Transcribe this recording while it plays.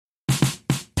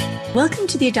Welcome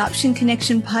to the Adoption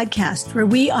Connection podcast, where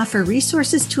we offer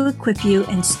resources to equip you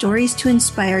and stories to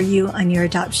inspire you on your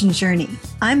adoption journey.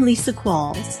 I'm Lisa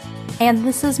Qualls. And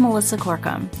this is Melissa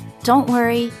Corkum. Don't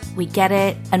worry, we get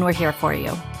it, and we're here for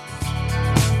you.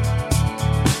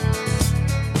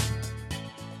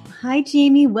 Hi,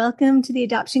 Jamie. Welcome to the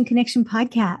Adoption Connection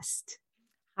podcast.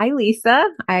 Hi, Lisa.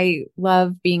 I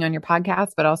love being on your podcast,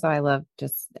 but also I love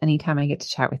just anytime I get to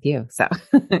chat with you. So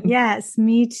yes,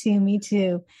 me too. Me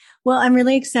too. Well, I'm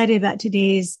really excited about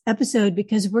today's episode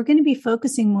because we're going to be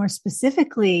focusing more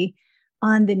specifically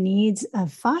on the needs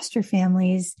of foster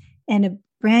families and a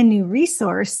brand new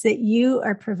resource that you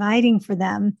are providing for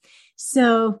them.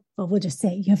 So, well, we'll just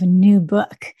say you have a new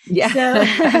book. Yeah. So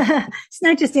it's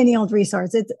not just any old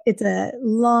resource. It's a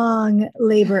long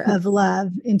labor of love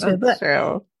into a book.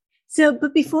 True. So,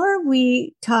 but before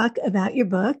we talk about your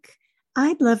book,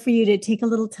 I'd love for you to take a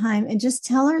little time and just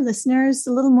tell our listeners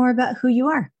a little more about who you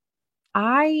are.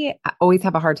 I always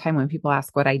have a hard time when people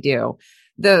ask what I do.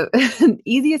 The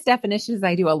easiest definition is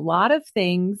I do a lot of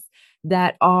things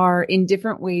that are in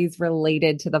different ways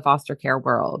related to the foster care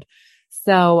world.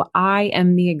 So I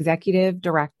am the executive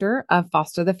director of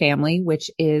Foster the Family,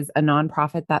 which is a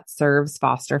nonprofit that serves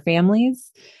foster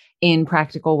families in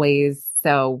practical ways.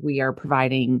 So we are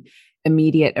providing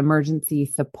immediate emergency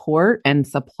support and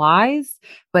supplies.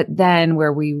 But then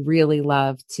where we really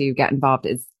love to get involved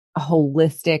is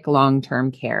holistic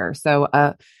long-term care. So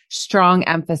a strong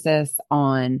emphasis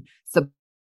on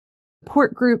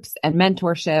support groups and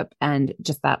mentorship and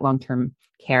just that long-term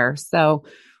care. So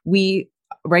we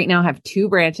right now have 2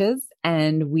 branches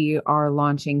and we are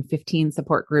launching 15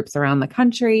 support groups around the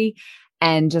country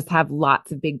and just have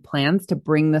lots of big plans to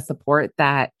bring the support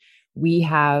that we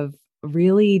have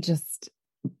really just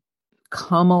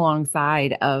come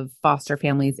alongside of foster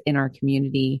families in our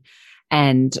community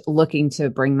and looking to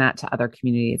bring that to other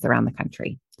communities around the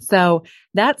country. So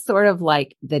that's sort of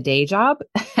like the day job.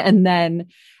 And then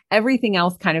everything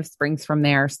else kind of springs from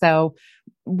there. So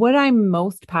what I'm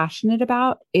most passionate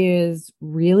about is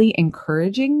really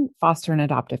encouraging foster and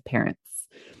adoptive parents.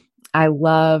 I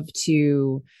love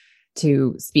to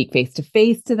speak face to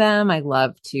face to them. I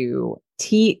love to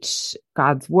teach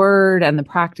God's word and the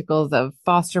practicals of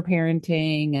foster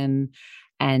parenting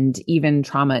and even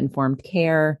trauma-informed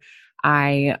care.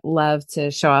 I love to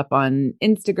show up on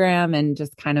Instagram and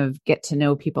just kind of get to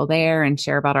know people there and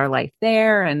share about our life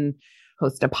there and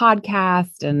host a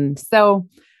podcast. And so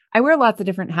I wear lots of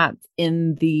different hats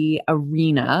in the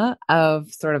arena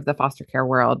of sort of the foster care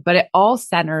world, but it all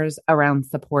centers around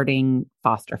supporting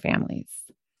foster families.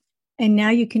 And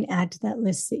now you can add to that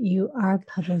list that you are a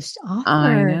published author.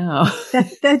 I know.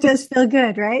 That does feel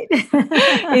good, right?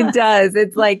 It does.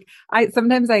 It's like,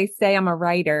 sometimes I say I'm a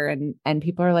writer and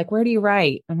people are like, where do you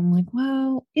write? And I'm like,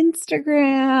 well,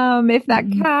 Instagram, if that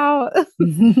counts.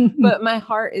 But my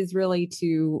heart is really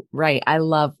to write. I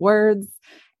love words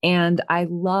and I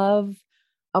love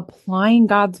applying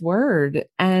God's word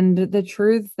and the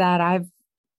truths that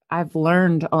I've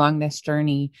learned along this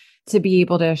journey to be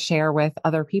able to share with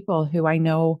other people who I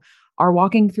know are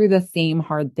walking through the same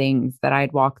hard things that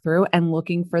I'd walk through and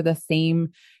looking for the same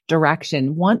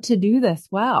direction, want to do this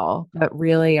well, but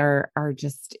really are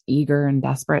just eager and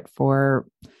desperate for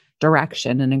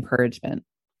direction and encouragement.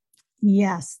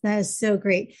 Yes, that is so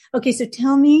great. Okay, so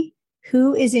tell me,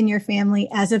 who is in your family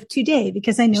as of today?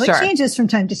 Because I know Sure. it changes from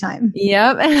time to time.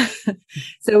 Yep.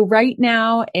 So right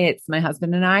now it's my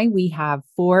husband and I. We have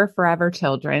 4 forever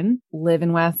children. Liv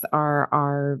and Wes are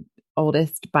our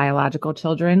oldest biological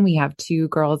children. We have 2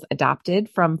 girls adopted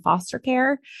from foster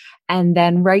care. And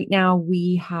then right now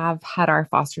we have had our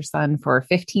foster son for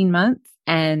 15 months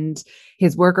and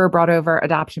his worker brought over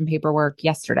adoption paperwork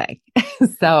yesterday.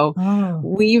 So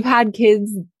we've had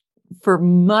kids for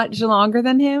much longer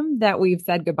than him that we've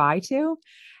said goodbye to.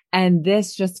 And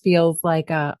this just feels like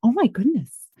oh my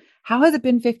goodness, how has it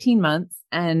been 15 months?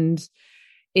 And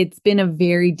it's been a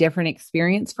very different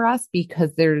experience for us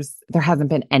because there hasn't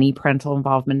been any parental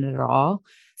involvement at all.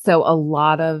 So a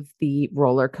lot of the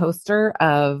roller coaster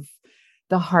of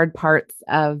the hard parts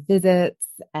of visits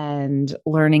and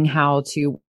learning how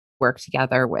to work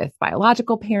together with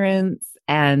biological parents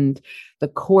and the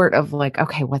court of like,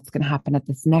 okay, what's going to happen at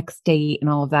this next date and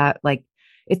all of that. Like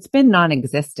it's been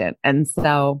non-existent. And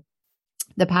so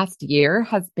the past year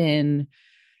has been,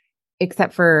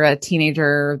 except for a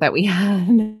teenager that we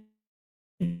had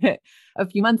a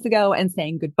few months ago and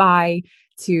saying goodbye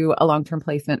to a long-term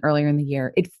placement earlier in the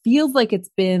year, it feels like it's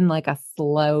been like a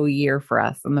slow year for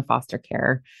us on the foster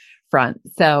care front.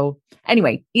 So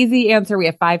anyway, easy answer. We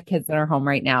have 5 kids in our home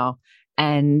right now.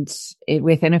 And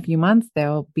within a few months,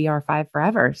 they'll be our 5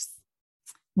 forevers.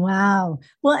 Wow.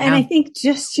 Well, and I Yeah, think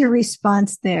just your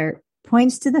response there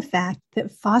points to the fact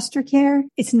that foster care,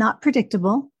 it's not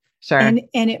predictable sure. and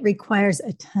it requires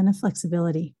a ton of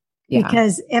flexibility Yeah.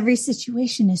 because every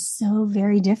situation is so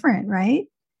very different, right?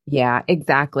 Yeah,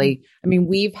 exactly. I mean,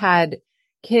 we've had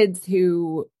kids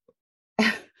who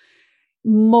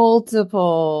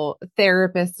multiple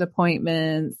therapist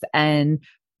appointments and,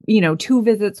 two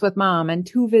visits with mom and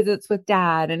two visits with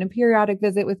dad and a periodic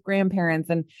visit with grandparents.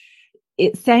 And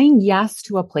saying yes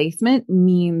to a placement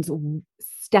means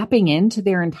stepping into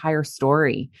their entire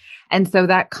story. And so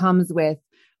that comes with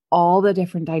all the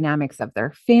different dynamics of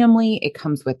their family. It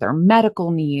comes with their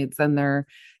medical needs and their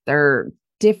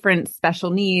different special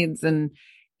needs. And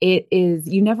it is,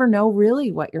 you never know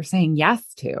really what you're saying yes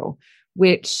to,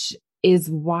 which is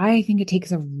why I think it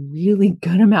takes a really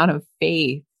good amount of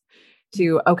faith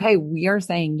to, okay, we are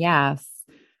saying yes,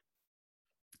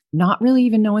 not really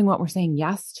even knowing what we're saying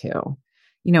yes to.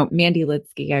 Mandy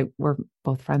Litsky, we're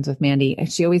both friends with Mandy,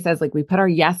 and she always says, like, we put our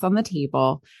yes on the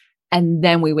table and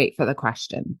then we wait for the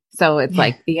question. So it's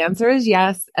like the answer is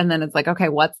yes. And then it's like, okay,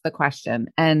 what's the question?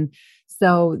 And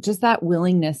so just that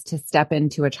willingness to step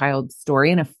into a child's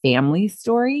story and a family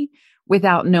story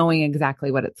without knowing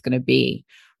exactly what it's going to be.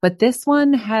 But this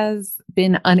one has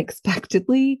been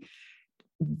unexpectedly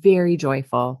very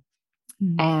joyful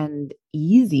and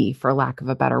easy, for lack of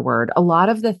a better word. A lot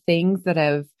of the things that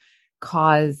have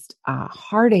caused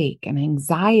heartache and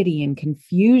anxiety and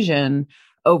confusion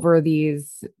over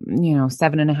these,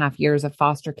 7.5 years of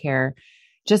foster care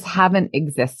just haven't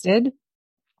existed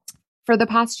for the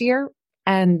past year.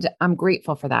 And I'm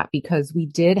grateful for that because we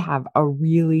did have a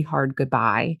really hard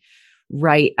goodbye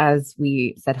right as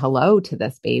we said hello to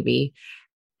this baby.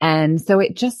 And so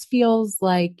it just feels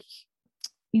like,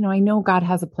 I know God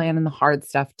has a plan in the hard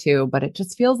stuff too, but it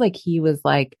just feels like he was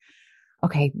like,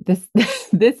 okay, this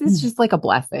is just like a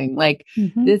blessing. Like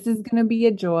this is going to be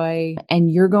a joy and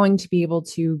you're going to be able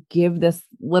to give this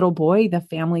little boy the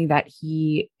family that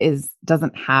he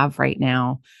doesn't have right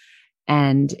now.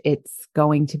 And it's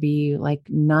going to be like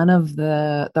none of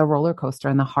the roller coaster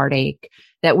and the heartache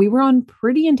that we were on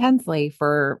pretty intensely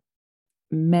for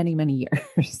many, many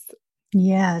years.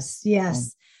 Yes,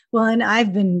 yes. Well, and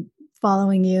I've been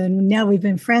following you and now we've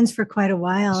been friends for quite a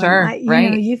while. Sure. And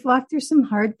Right. You've walked through some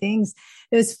hard things.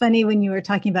 It was funny when you were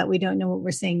talking about, we don't know what we're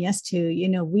saying yes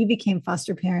to, we became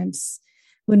foster parents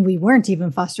when we weren't even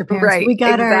foster parents. Right. We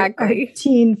got Exactly. our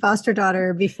teen foster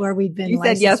daughter before we'd been You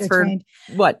said licensed yes or for trained.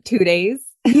 what, 2 days?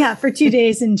 Yeah, for 2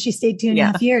 days. And she stayed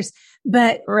 2.5 years.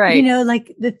 But, right.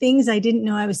 Like the things I didn't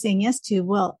know I was saying yes to.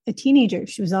 Well, a teenager,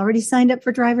 she was already signed up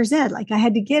for driver's ed. Like I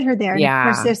had to get her there. And of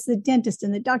course, there's the dentist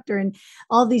and the doctor and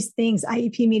all these things,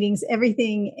 IEP meetings,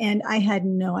 everything. And I had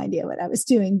no idea what I was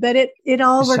doing, but it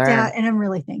all worked out. And I'm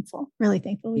really thankful we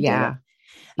did it.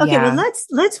 Okay. Well,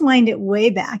 let's wind it way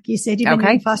back. You said you've been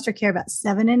in foster care about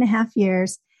 7.5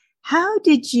 years. How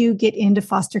did you get into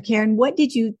foster care and what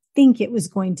did you think it was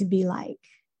going to be like?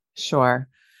 Sure.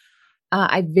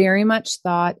 I very much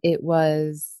thought it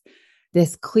was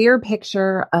this clear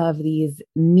picture of these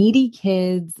needy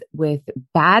kids with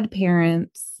bad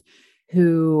parents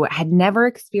who had never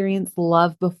experienced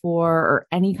love before or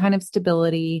any kind of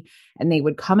stability. And they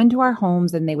would come into our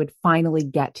homes and they would finally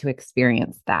get to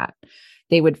experience that.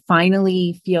 They would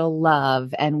finally feel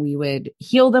love and we would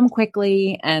heal them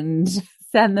quickly and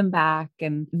send them back.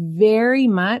 And very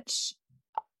much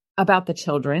about the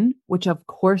children, which of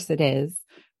course it is,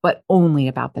 but only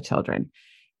about the children.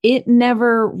 It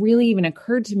never really even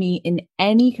occurred to me in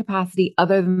any capacity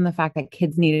other than the fact that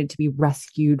kids needed to be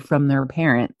rescued from their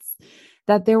parents,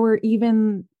 that there were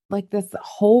even like this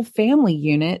whole family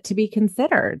unit to be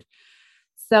considered.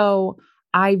 So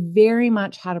I very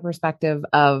much had a perspective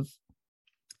of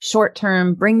short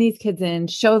term, bring these kids in,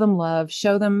 show them love,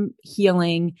 show them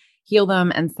healing, heal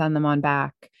them and send them on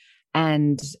back.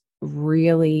 And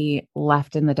really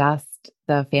left in the dust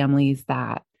the families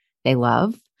that they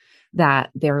love,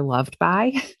 that they're loved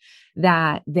by,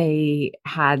 that they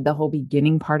had the whole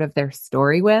beginning part of their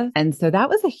story with. And so that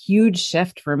was a huge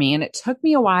shift for me. And it took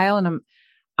me a while. And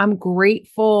I'm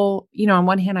grateful. On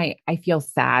one hand, I feel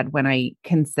sad when I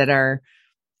consider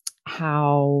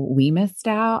how we missed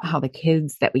out, how the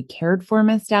kids that we cared for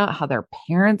missed out, how their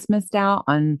parents missed out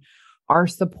on our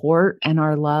support and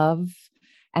our love.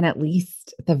 And at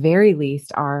the very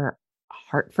least, our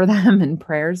heart for them and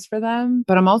prayers for them.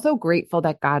 But I'm also grateful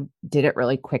that God did it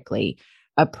really quickly.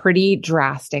 A pretty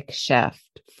drastic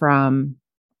shift from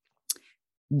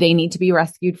they need to be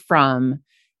rescued from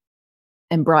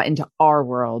and brought into our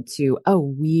world to,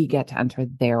 we get to enter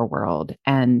their world.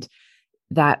 And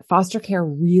that foster care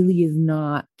really is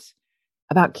not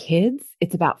about kids,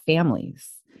 it's about families.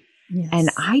 Yes. And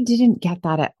I didn't get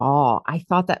that at all. I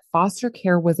thought that foster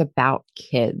care was about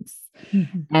kids.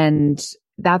 Mm-hmm. And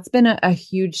that's been a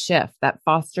huge shift, that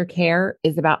foster care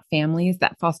is about families,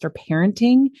 that foster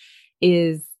parenting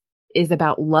is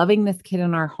about loving this kid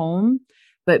in our home,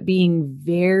 but being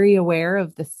very aware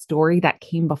of the story that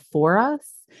came before us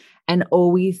and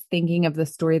always thinking of the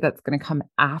story that's going to come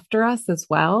after us as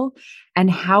well,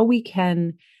 and how we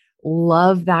can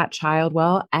love that child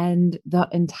well and the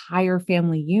entire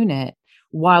family unit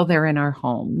while they're in our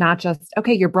home. Not just,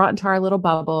 okay, you're brought into our little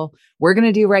bubble. We're going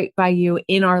to do right by you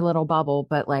in our little bubble,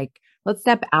 but like, let's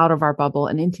step out of our bubble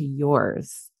and into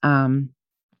yours. And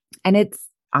it's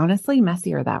honestly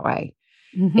messier that way.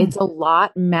 Mm-hmm. It's a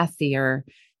lot messier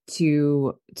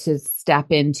to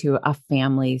step into a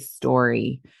family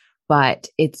story, but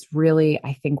it's really,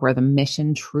 I think, where the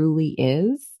mission truly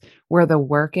is, where the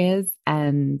work is,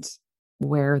 and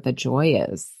where the joy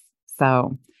is.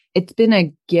 So it's been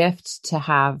a gift to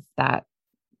have that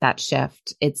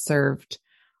shift. It served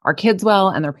our kids well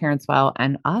and their parents well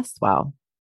and us well.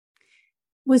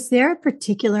 Was there a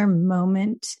particular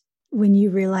moment when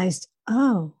you realized,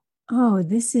 oh,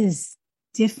 this is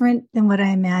different than what I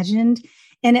imagined?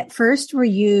 And at first,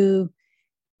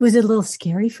 was it a little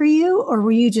scary for you, or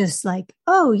were you just like,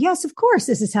 oh, yes, of course,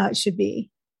 this is how it should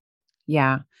be?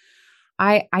 Yeah.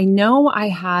 I know I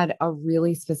had a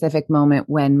really specific moment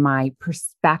when my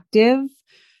perspective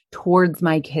towards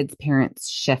my kids' parents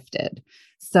shifted.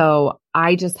 So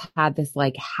I just had this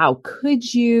like, how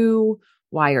could you?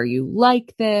 Why are you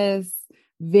like this?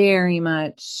 Very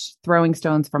much throwing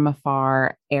stones from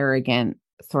afar, arrogant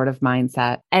sort of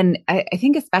mindset. And I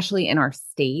think especially in our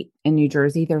state, in New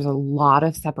Jersey, there's a lot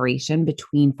of separation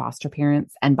between foster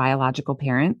parents and biological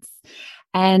parents.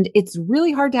 And it's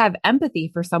really hard to have empathy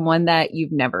for someone that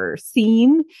you've never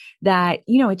seen, that,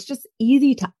 it's just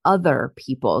easy to other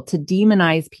people, to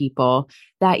demonize people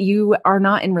that you are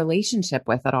not in relationship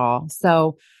with at all.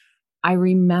 So I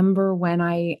remember when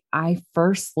I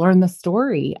first learned the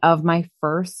story of my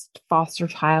first foster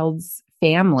child's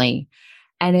family,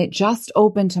 and it just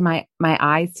opened to my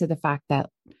eyes to the fact that,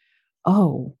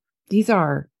 oh, these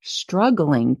are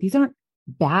struggling. These aren't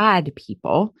bad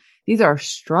people. These are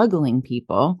struggling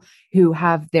people who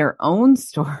have their own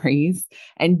stories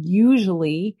and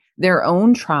usually their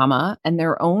own trauma and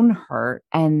their own hurt,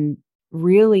 and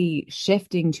really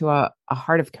shifting to a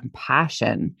heart of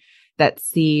compassion that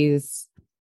sees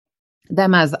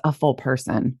them as a full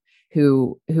person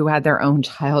who had their own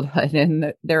childhood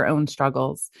and their own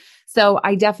struggles. So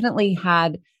I definitely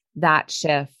had that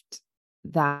shift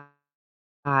that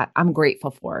I'm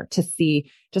grateful for, to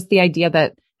see just the idea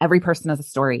that every person has a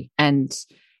story. And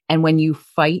when you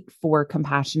fight for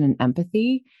compassion and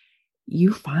empathy,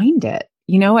 you find it.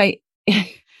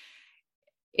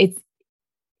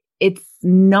 It's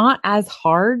not as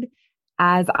hard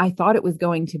as I thought it was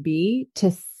going to be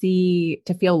to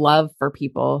feel love for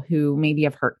people who maybe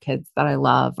have hurt kids that I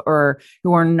love, or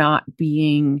who are not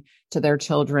being to their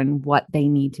children what they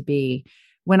need to be.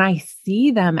 When I see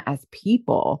them as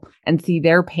people and see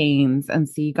their pains and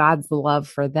see God's love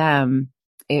for them,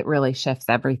 it really shifts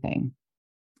everything.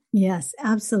 Yes,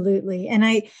 absolutely. And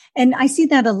I see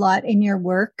that a lot in your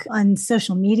work on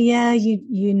social media.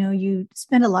 You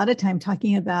spend a lot of time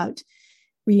talking about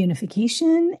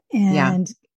reunification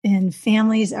and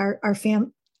families, our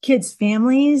kids'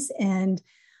 families, and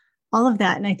all of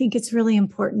that. And I think it's really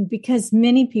important because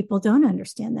many people don't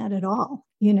understand that at all.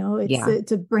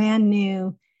 It's a brand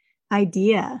new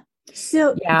idea.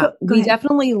 So go we ahead.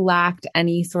 definitely lacked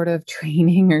any sort of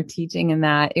training or teaching in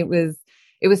that. It was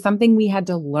something we had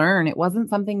to learn. It wasn't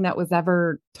something that was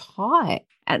ever taught,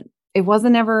 and it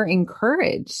wasn't ever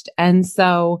encouraged. And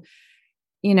so,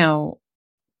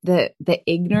 the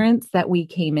ignorance that we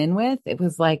came in with, it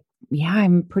was like, yeah,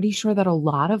 I'm pretty sure that a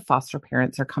lot of foster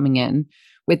parents are coming in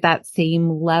with that same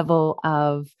level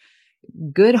of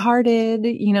good-hearted,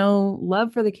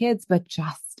 love for the kids, but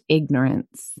just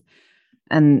ignorance.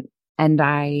 And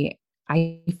I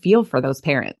feel for those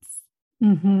parents.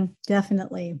 Mm-hmm,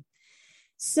 definitely.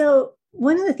 So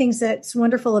one of the things that's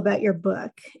wonderful about your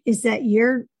book is that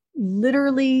you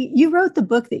wrote the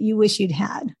book that you wish you'd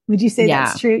had. Would you say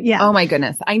that's true? Yeah. Oh my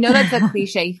goodness. I know that's a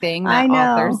cliche thing that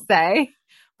authors say,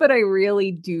 but I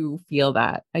really do feel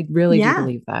that. I really do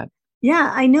believe that.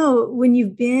 Yeah, I know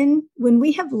when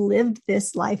we have lived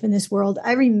this life in this world.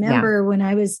 I remember when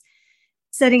I was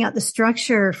setting out the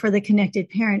structure for the connected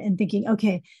parent and thinking,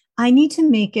 okay, I need to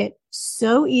make it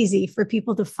so easy for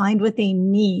people to find what they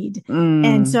need.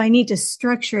 And so I need to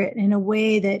structure it in a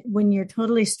way that when you're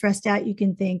totally stressed out, you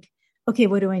can think, okay,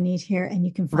 what do I need here? And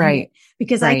you can find Right. it.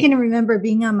 Because I Right. can remember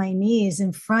being on my knees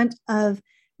in front of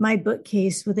my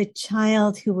bookcase with a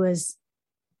child who was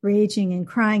raging and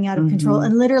crying out of control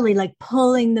and literally like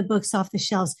pulling the books off the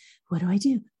shelves. What do I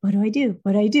do? What do I do?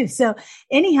 What do I do? So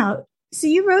anyhow, so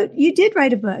you did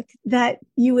write a book that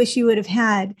you wish you would have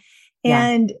had. Yeah.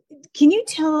 And can you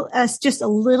tell us just a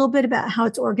little bit about how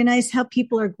it's organized, how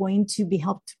people are going to be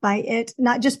helped by it,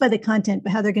 not just by the content,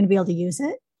 but how they're going to be able to use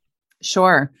it?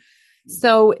 Sure.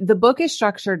 So the book is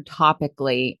structured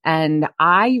topically, and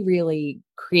I really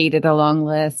created a long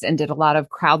list and did a lot of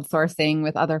crowdsourcing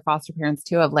with other foster parents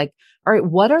too of like, all right,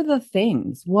 what are the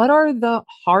things? What are the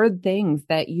hard things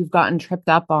that you've gotten tripped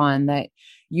up on that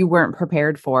you weren't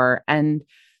prepared for? And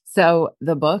so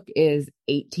the book is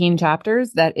 18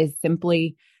 chapters that is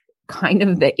simply kind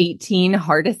of the 18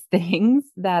 hardest things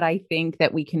that I think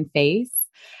that we can face.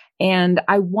 And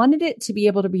I wanted it to be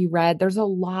able to be read. There's a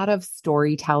lot of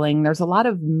storytelling. There's a lot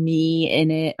of me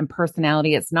in it and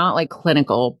personality. It's not like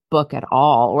clinical book at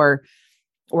all or,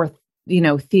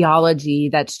 theology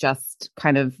that's just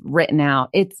kind of written out.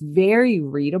 It's very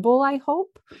readable, I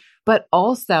hope. But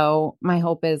also my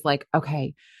hope is like,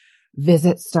 okay,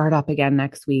 visits start up again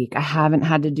next week. I haven't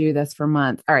had to do this for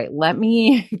months. All right, let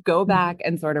me go back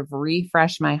and sort of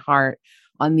refresh my heart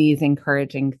on these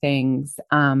encouraging things.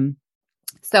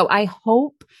 So I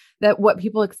hope that what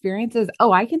people experience is,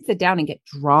 oh, I can sit down and get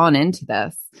drawn into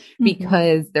this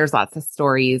because there's lots of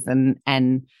stories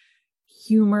and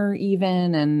humor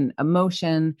even and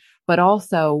emotion. But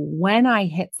also when I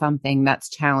hit something that's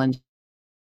challenging,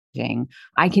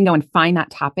 I can go and find that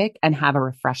topic and have a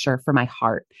refresher for my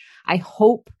heart. I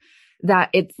hope that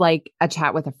it's like a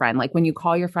chat with a friend. Like when you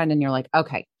call your friend and you're like,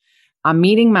 okay, I'm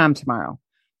meeting mom tomorrow.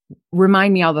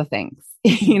 Remind me all the things,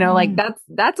 like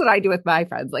that's what I do with my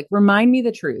friends. Like remind me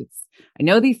the truths. I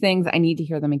know these things. I need to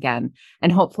hear them again.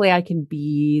 And hopefully I can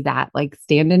be that like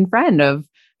stand-in friend of,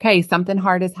 okay, something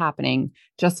hard is happening.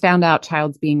 Just found out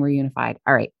child's being reunified.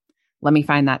 All right, let me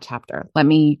find that chapter. Let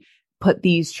me put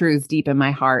these truths deep in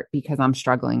my heart because I'm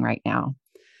struggling right now.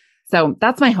 So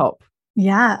that's my hope.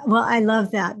 Yeah. Well, I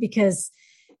love that because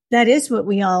that is what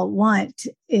we all want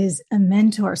is a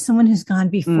mentor, someone who's gone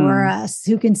before us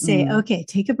who can say, okay,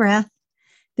 take a breath.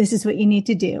 This is what you need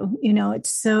to do. It's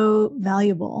so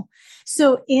valuable.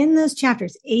 So in those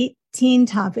chapters, 18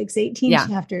 topics, 18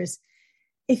 chapters,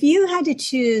 if you had to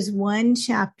choose one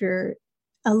chapter,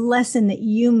 a lesson that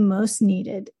you most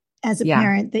needed as a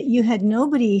parent that you had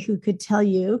nobody who could tell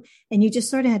you, and you just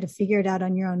sort of had to figure it out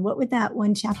on your own, what would that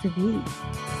one chapter be?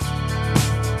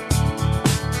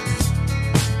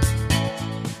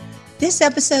 This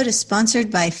episode is sponsored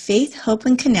by Faith, Hope,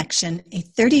 and Connection, a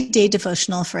 30-day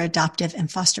devotional for adoptive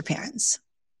and foster parents.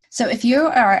 So if you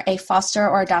are a foster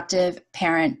or adoptive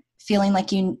parent feeling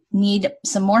like you need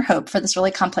some more hope for this really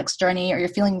complex journey, or you're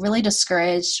feeling really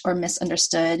discouraged or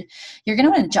misunderstood, you're going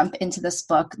to want to jump into this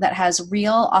book that has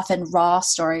real, often raw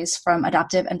stories from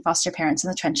adoptive and foster parents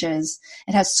in the trenches.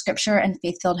 It has scripture and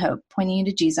faith-filled hope pointing you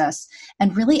to Jesus,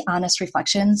 and really honest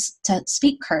reflections to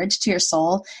speak courage to your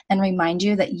soul and remind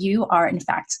you that you are, in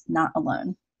fact, not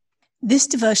alone. This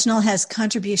devotional has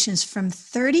contributions from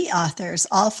 30 authors,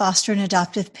 all foster and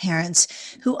adoptive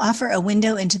parents who offer a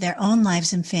window into their own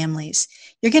lives and families.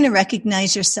 You're going to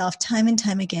recognize yourself time and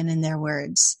time again in their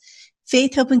words.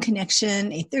 Faith, Hope, and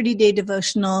Connection, a 30-day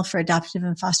devotional for adoptive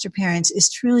and foster parents,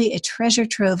 is truly a treasure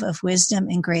trove of wisdom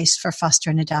and grace for foster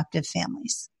and adoptive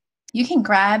families. You can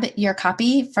grab your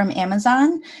copy from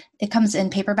Amazon. It comes in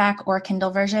paperback or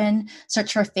Kindle version.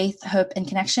 Search for Faith, Hope, and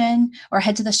Connection, or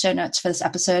head to the show notes for this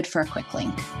episode for a quick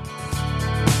link.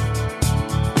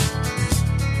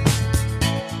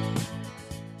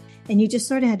 And you just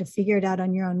sort of had to figure it out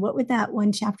on your own. What would that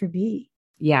one chapter be?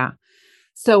 Yeah.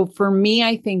 So for me,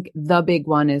 I think the big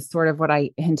one is sort of what I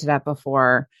hinted at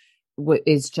before,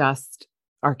 is just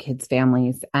our kids'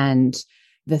 families and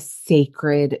the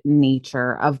sacred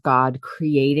nature of God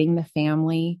creating the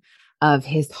family, of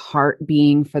his heart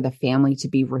being for the family to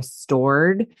be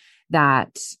restored,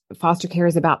 that foster care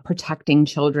is about protecting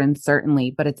children,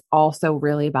 certainly, but it's also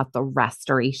really about the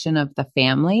restoration of the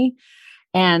family.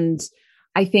 And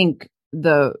I think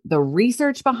the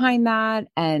research behind that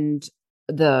and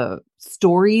the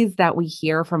stories that we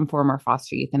hear from former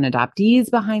foster youth and adoptees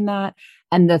behind that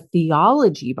and the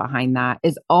theology behind that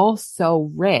is all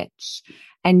so rich.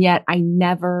 And yet I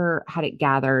never had it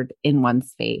gathered in one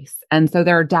space. And so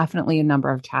there are definitely a number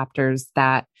of chapters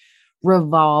that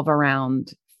revolve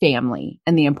around family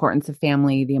and the importance of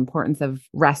family, the importance of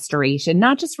restoration,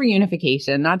 not just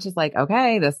reunification, not just like,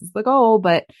 okay, this is the goal,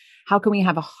 but how can we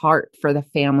have a heart for the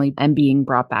family and being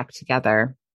brought back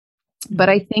together? But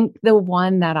I think the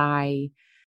one that I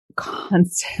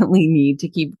constantly need to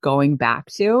keep going back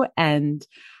to, and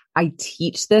I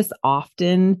teach this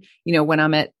often, when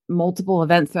I'm at multiple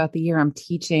events throughout the year, I'm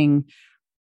teaching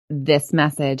this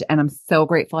message, and I'm so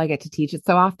grateful I get to teach it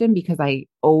so often, because I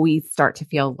always start to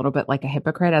feel a little bit like a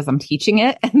hypocrite as I'm teaching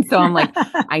it. And so I'm like,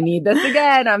 I need this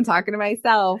again. I'm talking to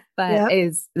myself, but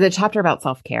is the chapter about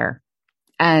self-care.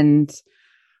 And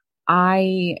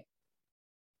I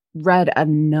read a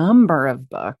number of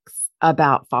books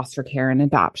about foster care and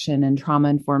adoption and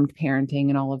trauma-informed parenting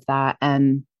and all of that.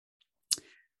 And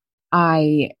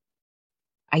I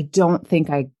don't think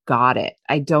I got it.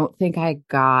 I don't think I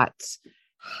got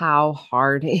how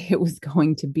hard it was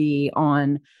going to be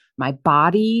on my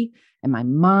body and my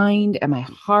mind and my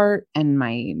heart and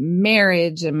my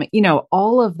marriage and,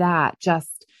 all of that,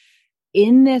 just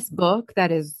in this book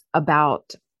that is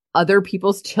about other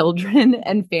people's children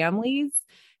and families,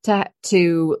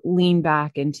 to lean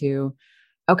back into,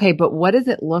 okay, but what does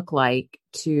it look like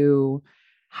to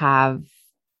have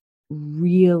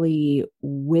really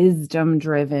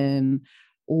wisdom-driven,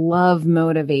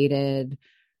 love-motivated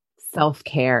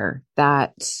self-care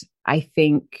that I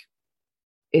think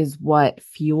is what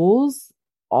fuels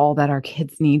all that our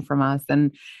kids need from us.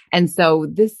 And so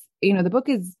this, the book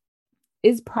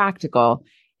is practical.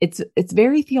 It's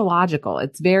very theological.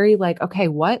 It's very like, okay,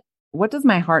 what does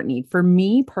my heart need? For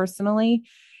me personally,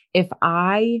 if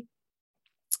I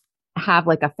have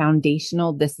like a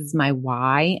foundational, this is my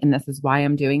why, and this is why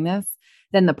I'm doing this,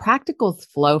 then the practicals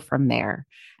flow from there.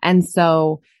 And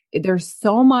so there's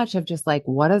so much of just like,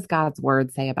 what does God's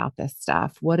word say about this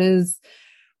stuff? What does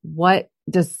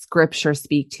scripture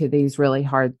speak to these really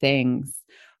hard things?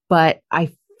 But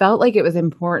I felt like it was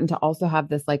important to also have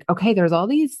this like, okay, there's all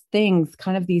these things,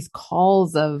 kind of these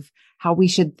calls of how we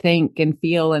should think and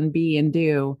feel and be and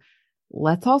do.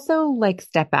 Let's also like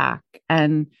step back,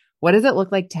 and what does it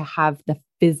look like to have the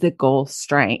physical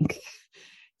strength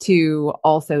to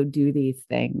also do these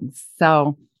things?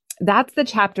 So that's the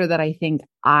chapter that I think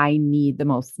I need the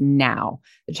most now.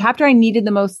 The chapter I needed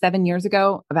the most 7 years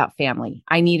ago about family.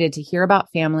 I needed to hear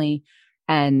about family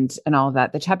and all of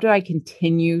that. The chapter I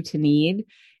continue to need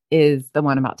is the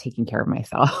one about taking care of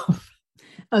myself.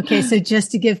 Okay. So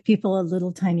just to give people a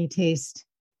little tiny taste,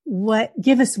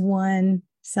 give us one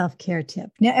self-care tip.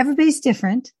 Now, everybody's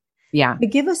different. Yeah. But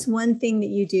give us one thing that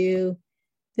you do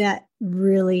that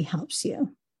really helps you.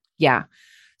 Yeah.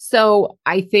 So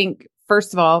I think,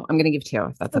 first of all, I'm going to give 2,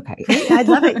 if that's okay. I'd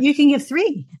love it. You can give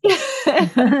 3.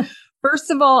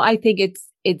 First of all, I think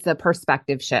it's a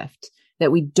perspective shift,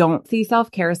 that we don't see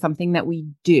self-care as something that we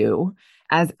do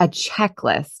as a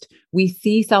checklist. We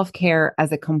see self-care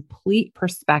as a complete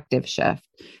perspective shift,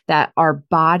 that our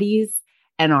bodies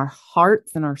and our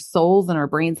hearts and our souls and our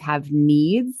brains have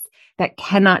needs that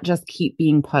cannot just keep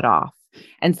being put off.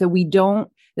 And so we don't,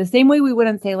 the same way we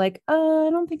wouldn't say like, I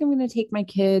don't think I'm going to take my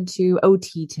kid to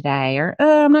OT today, or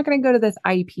I'm not going to go to this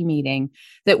IEP meeting,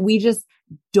 that we just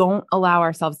don't allow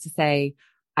ourselves to say,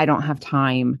 I don't have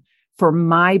time for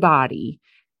my body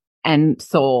and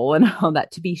soul and all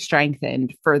that to be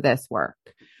strengthened for this work.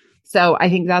 So I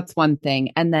think that's one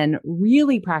thing. And then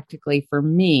really practically for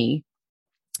me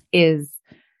is,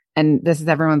 and this is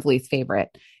everyone's least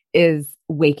favorite, is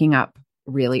waking up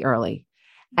really early.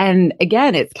 And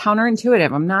again, it's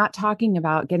counterintuitive. I'm not talking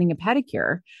about getting a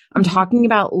pedicure. I'm talking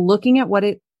about looking at what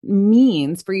it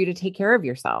means for you to take care of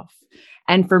yourself.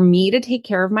 And for me to take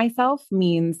care of myself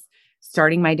means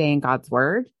starting my day in God's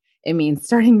word. It means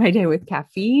starting my day with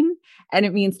caffeine, and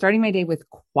it means starting my day with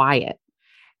quiet.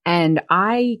 And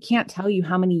I can't tell you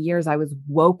how many years I was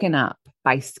woken up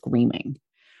by screaming,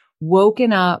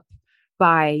 woken up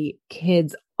by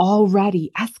kids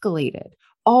already escalated,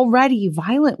 already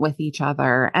violent with each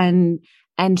other and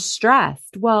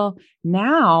stressed. Well,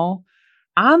 now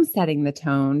I'm setting the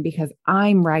tone because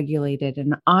I'm regulated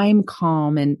and I'm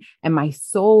calm and my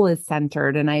soul is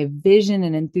centered and I have vision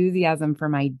and enthusiasm for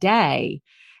my day.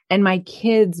 And my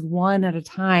kids, one at a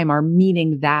time, are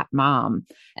meeting that mom.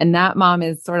 And that mom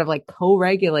is sort of like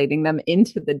co-regulating them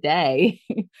into the day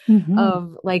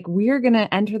of like, we're going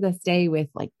to enter this day with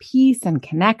like peace and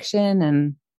connection.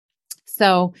 And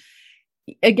so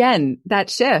again, that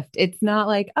shift, it's not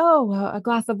like, a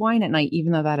glass of wine at night,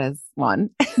 even though that is one.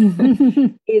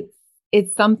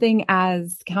 It's something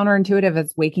as counterintuitive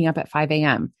as waking up at 5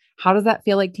 a.m. How does that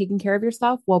feel like taking care of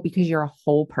yourself? Well, because you're a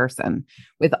whole person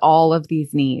with all of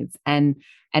these needs. And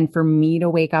for me to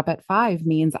wake up at 5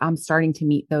 means I'm starting to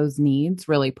meet those needs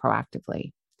really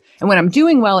proactively. And when I'm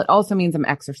doing well, it also means I'm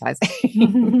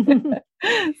exercising.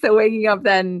 So waking up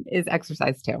then is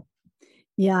exercise too.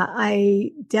 Yeah,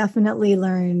 I definitely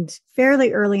learned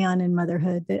fairly early on in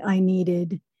motherhood that I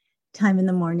needed time in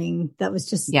the morning that was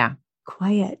just Yeah.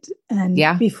 quiet, and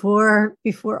Yeah. before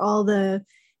all the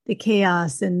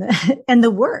chaos and the and the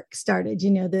work started,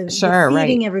 the Sure. Right.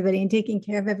 feeding everybody and taking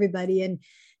care of everybody. And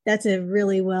that's a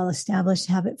really well established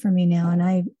habit for me now, and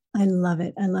I love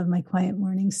it. I love my quiet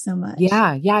mornings so much.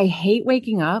 Yeah. Yeah. I hate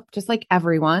waking up just like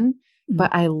everyone,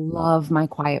 but I love my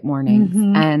quiet mornings.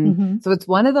 Mm-hmm, And mm-hmm, so it's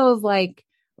one of those like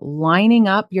lining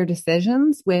up your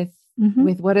decisions mm-hmm.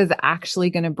 with what is actually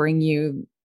going to bring you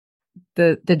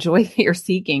the joy that you're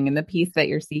seeking and the peace that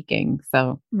you're seeking.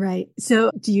 So, Right. So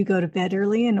do you go to bed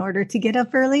early in order to get up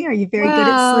early? Are you very good at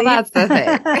well, sleep? that's the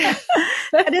thing.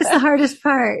 That is the hardest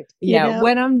part, Yeah.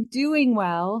 When I'm doing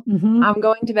well, Mm-hmm, I'm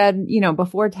going to bed,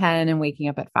 before 10 and waking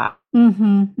up at 5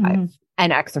 mm-hmm, mm-hmm,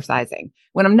 and exercising.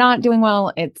 When I'm not doing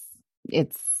well, it's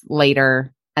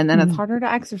later and then it's mm-hmm, harder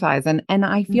to exercise and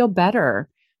I feel better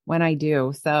when I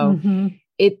do. So mm-hmm.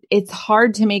 it's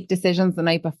hard to make decisions the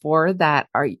night before that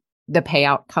are the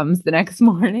payout comes the next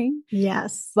morning.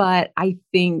 Yes. But I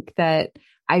think that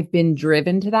I've been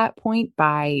driven to that point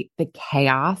by the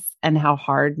chaos and how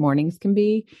hard mornings can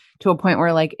be, to a point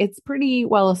where like it's pretty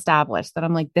well established that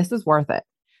I'm like, this is worth it.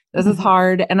 This is Mm-hmm.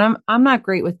 hard. And I'm not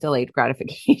great with delayed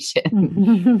gratification,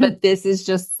 Mm-hmm. but this is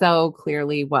just so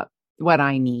clearly what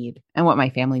I need and what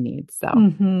my family needs. So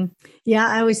Mm-hmm. Yeah,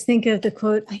 I always think of the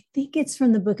quote. I think it's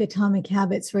from the book Atomic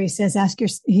Habits, where he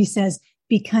says,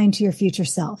 be kind to your future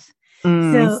self.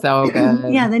 So, so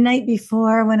good. yeah, the night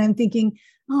before when I'm thinking,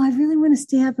 oh, I really want to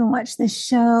stay up and watch this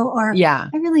show, or Yeah.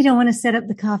 I really don't want to set up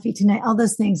the coffee tonight. All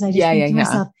those things. I just think to Yeah.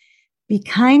 myself, be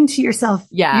kind to yourself.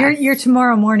 Yeah. Your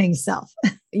tomorrow morning self.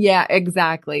 Yeah,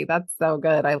 exactly. That's so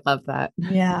good. I love that.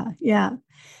 Yeah. Yeah.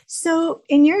 So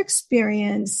in your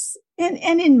experience and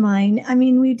in mine, I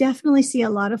mean, we definitely see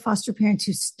a lot of foster parents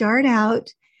who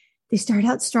they start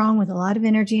out strong with a lot of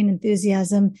energy and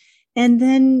enthusiasm, and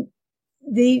then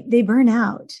they burn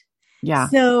out. Yeah.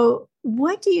 So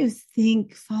what do you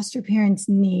think foster parents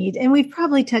need? And we've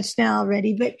probably touched on it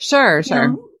already, but Sure.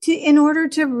 in order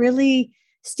to really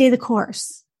stay the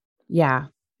course. Yeah.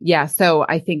 Yeah. So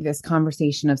I think this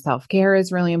conversation of self-care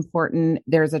is really important.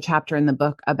 There's a chapter in the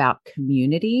book about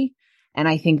community, and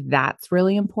I think that's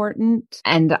really important.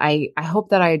 And I hope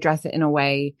that I address it in a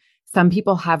way. Some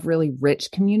people have really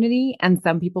rich community, and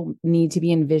some people need to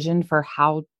be envisioned for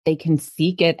how they can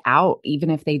seek it out, even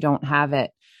if they don't have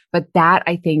it. But that,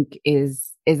 I think,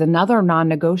 is another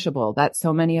non-negotiable that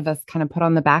so many of us kind of put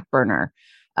on the back burner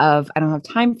of, I don't have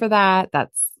time for that.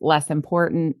 That's less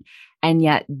important. And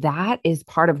yet that is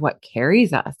part of what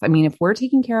carries us. I mean, if we're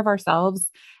taking care of ourselves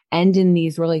and in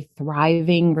these really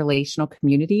thriving relational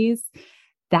communities,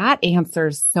 that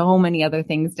answers so many other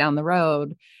things down the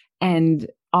road. And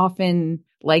often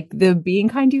like the being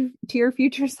kind to your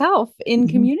future self in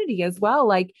community as well.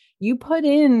 Like you put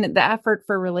in the effort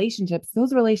for relationships,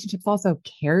 those relationships also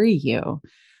carry you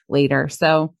later.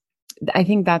 So I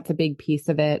think that's a big piece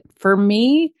of it for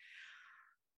me.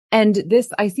 And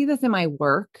I see this in my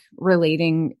work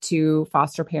relating to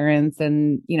foster parents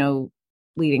and,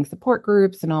 leading support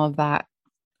groups and all of that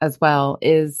as well,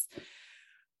 is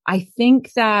I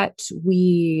think that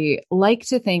we like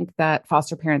to think that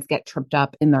foster parents get tripped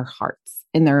up in their hearts,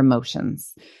 in their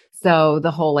emotions. So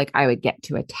the whole, like, I would get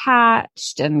too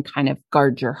attached and kind of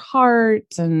guard your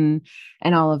heart and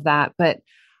all of that. But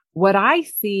what I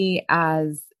see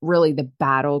as really the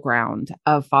battleground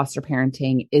of foster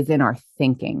parenting is in our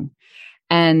thinking.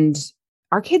 And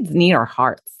our kids need our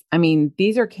hearts. I mean,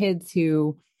 these are kids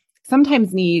who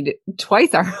sometimes need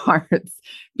twice our hearts,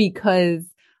 because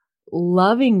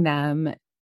loving them,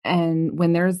 and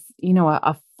when there's,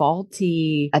 a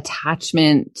faulty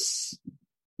attachment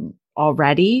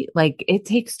already, like it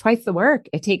takes twice the work.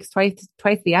 It takes twice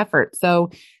the effort.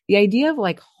 So the idea of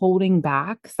like holding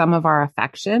back some of our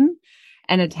affection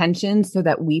and attention so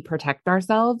that we protect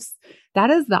ourselves, that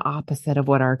is the opposite of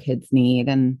what our kids need.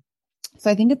 And so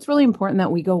I think it's really important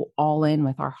that we go all in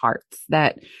with our hearts,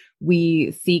 that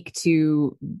we seek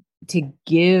to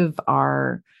give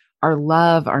our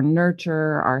love, our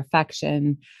nurture, our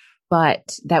affection,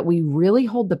 but that we really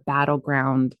hold the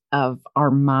battleground of our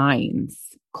minds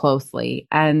closely.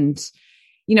 And,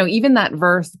 even that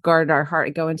verse, guard our heart,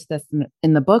 I go into this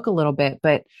in the book a little bit,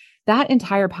 but that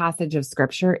entire passage of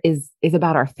scripture is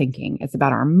about our thinking. It's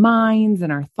about our minds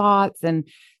and our thoughts. And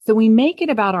so we make it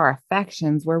about our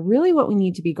affections, where really what we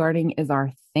need to be guarding is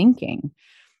our thinking.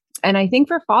 And I think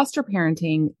for foster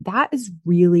parenting, that is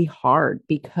really hard,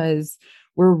 because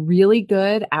we're really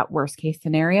good at worst case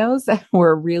scenarios.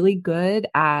 We're really good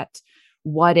at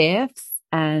what ifs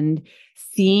and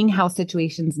seeing how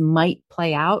situations might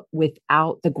play out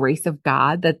without the grace of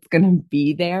God that's going to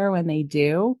be there when they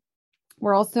do.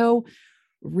 We're also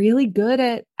really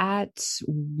good at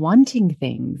wanting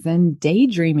things and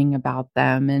daydreaming about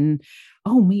them and,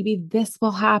 oh, maybe this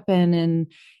will happen.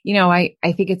 And,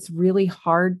 I think it's really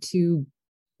hard to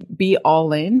be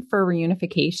all in for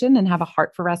reunification and have a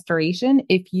heart for restoration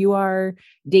if you are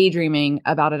daydreaming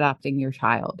about adopting your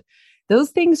child. Those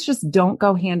things just don't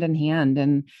go hand in hand.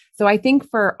 And so I think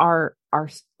for our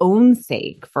own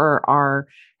sake, for our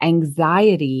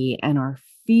anxiety and our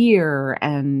fear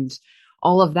and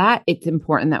all of that, it's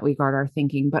important that we guard our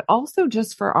thinking, but also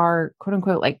just for our quote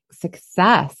unquote, like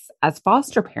success as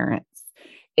foster parents.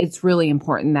 It's really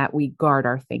important that we guard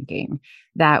our thinking,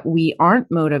 that we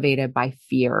aren't motivated by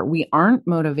fear. We aren't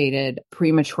motivated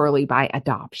prematurely by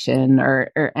adoption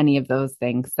or any of those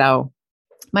things. So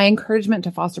my encouragement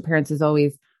to foster parents is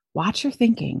always watch your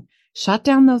thinking, shut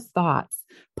down those thoughts,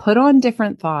 put on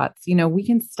different thoughts. We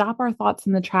can stop our thoughts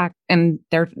in their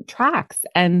tracks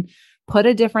and put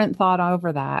a different thought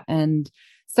over that. And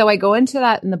so I go into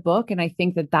that in the book. And I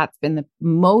think that that's been the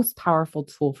most powerful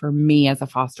tool for me as a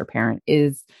foster parent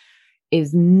is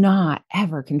not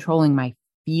ever controlling my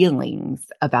feelings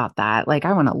about that. Like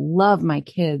I want to love my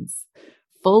kids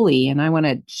fully and I want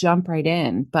to jump right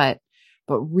in, but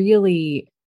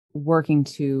really working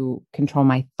to control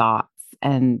my thoughts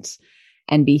and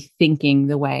be thinking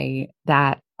the way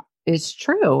that is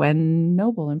true and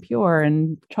noble and pure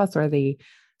and trustworthy.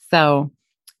 So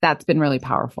that's been really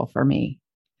powerful for me.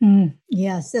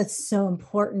 Yes, that's so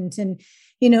important. And,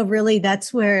 really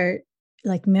that's where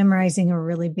like memorizing a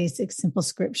really basic, simple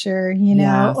scripture,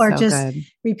 or so just good.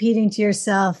 Repeating to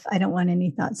yourself, I don't want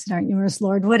any thoughts that aren't yours,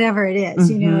 Lord, whatever it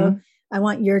is, I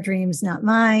want your dreams, not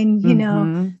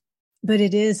mine, but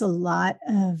it is a lot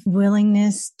of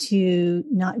willingness to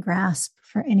not grasp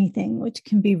for anything, which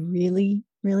can be really,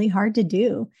 really hard to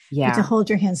do. Yeah. To hold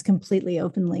your hands completely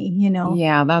openly,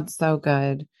 Yeah, that's so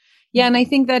good. Yeah. And I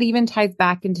think that even ties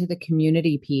back into the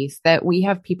community piece that we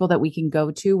have people that we can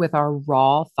go to with our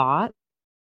raw thoughts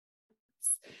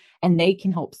and they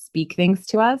can help speak things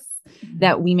to us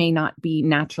that we may not be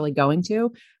naturally going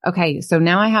to. Okay. So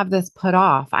now I have this put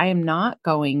off. I am not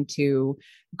going to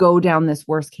go down this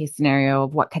worst case scenario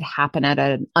of what could happen at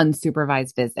an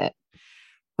unsupervised visit.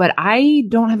 But I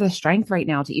don't have the strength right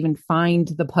now to even find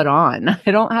the put on.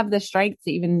 I don't have the strength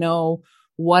to even know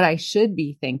what I should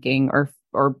be thinking or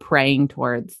praying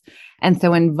towards. And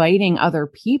so inviting other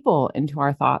people into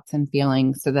our thoughts and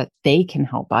feelings so that they can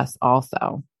help us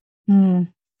also. All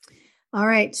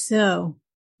right. So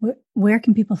where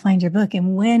can people find your book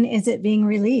and when is it being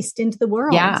released into the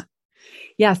world? Yeah.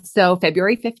 So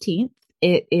February 15th,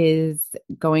 it is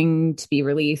going to be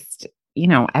released,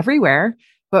 everywhere.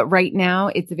 But right now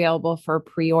it's available for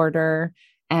pre-order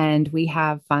and we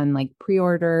have fun like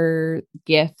pre-order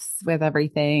gifts with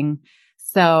everything.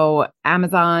 So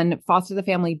Amazon,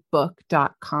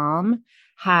 fosterthefamilybook.com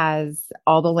has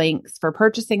all the links for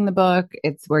purchasing the book.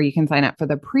 It's where you can sign up for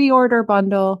the pre-order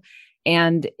bundle.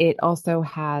 And it also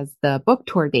has the book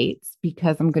tour dates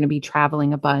because I'm going to be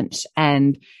traveling a bunch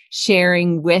and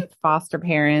sharing with foster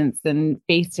parents and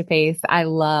face to face. I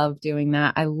love doing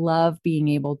that. I love being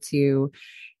able to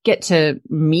get to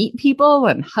meet people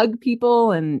and hug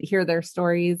people and hear their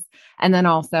stories. And then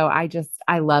also I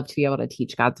love to be able to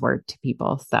teach God's word to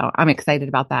people. So I'm excited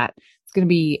about that. It's going to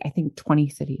be, I think, 20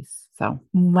 cities. So,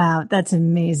 wow, that's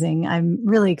amazing. I'm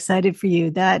really excited for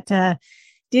you. That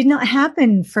did not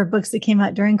happen for books that came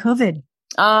out during COVID.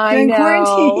 During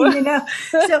quarantine,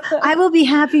 So I will be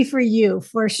happy for you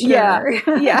for sure.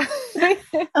 Yeah.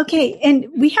 Okay. And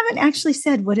we haven't actually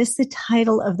said, what is the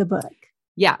title of the book?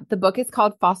 Yeah. The book is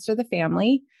called Foster the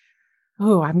Family.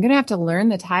 Oh, I'm going to have to learn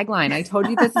the tagline. I told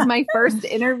you this is my first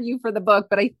interview for the book,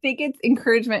 but I think it's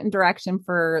encouragement and direction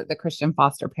for the Christian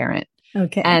foster parent.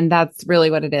 Okay. And that's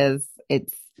really what it is.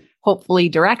 It's hopefully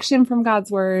direction from God's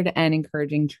word and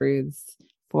encouraging truths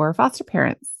for foster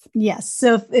parents. Yes.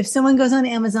 So if someone goes on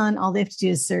Amazon, all they have to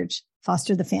do is search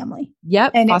Foster the Family.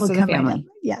 Yep. And Foster it will come the Family. right up.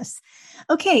 Yes.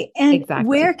 Okay. And exactly.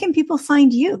 Where can people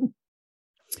find you?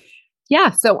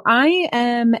 Yeah. So I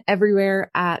am everywhere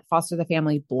at Foster the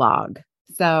Family blog.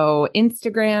 So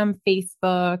Instagram,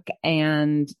 Facebook,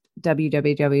 and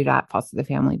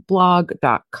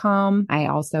www.fosterthefamilyblog.com. I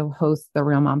also host the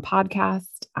Real Mom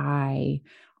podcast. I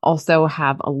also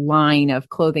have a line of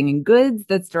clothing and goods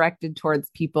that's directed towards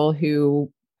people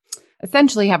who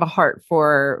essentially have a heart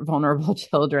for vulnerable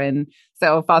children.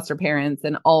 So foster parents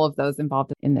and all of those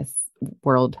involved in this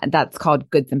world. And that's called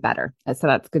Goods and Better. So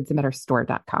that's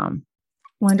goodsandbetterstore.com.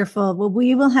 Wonderful. Well,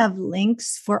 we will have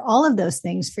links for all of those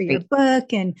things for your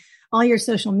book and all your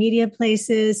social media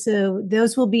places. So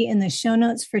those will be in the show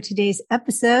notes for today's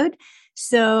episode.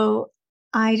 So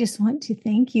I just want to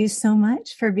thank you so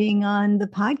much for being on the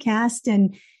podcast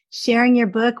and sharing your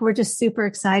book. We're just super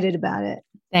excited about it.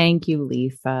 Thank you,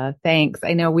 Lisa. Thanks.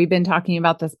 I know we've been talking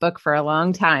about this book for a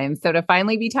long time. So to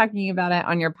finally be talking about it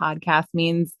on your podcast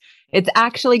means it's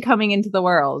actually coming into the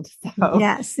world. So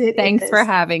yes, thanks for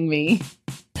having me.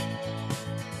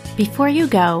 Before you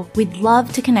go, we'd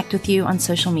love to connect with you on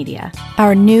social media.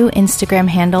 Our new Instagram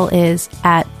handle is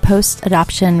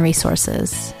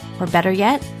 @postadoptionresources. Or better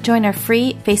yet, join our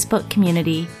free Facebook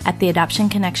community at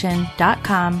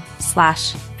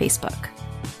theadoptionconnection.com/Facebook.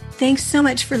 Thanks so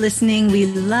much for listening. We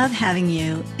love having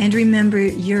you. And remember,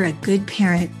 you're a good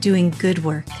parent doing good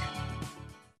work.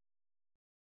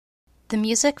 The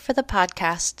music for the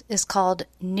podcast is called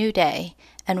New Day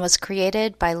and was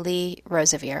created by Lee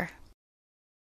Rosevere.